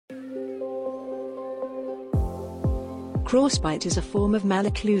Crossbite is a form of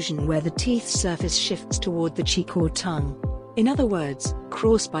malocclusion where the teeth surface shifts toward the cheek or tongue. In other words,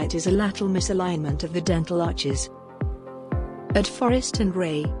 crossbite is a lateral misalignment of the dental arches. At Forrest and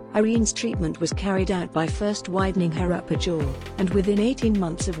Ray, Irene's treatment was carried out by first widening her upper jaw, and within 18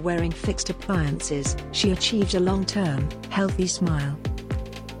 months of wearing fixed appliances, she achieved a long-term, healthy smile.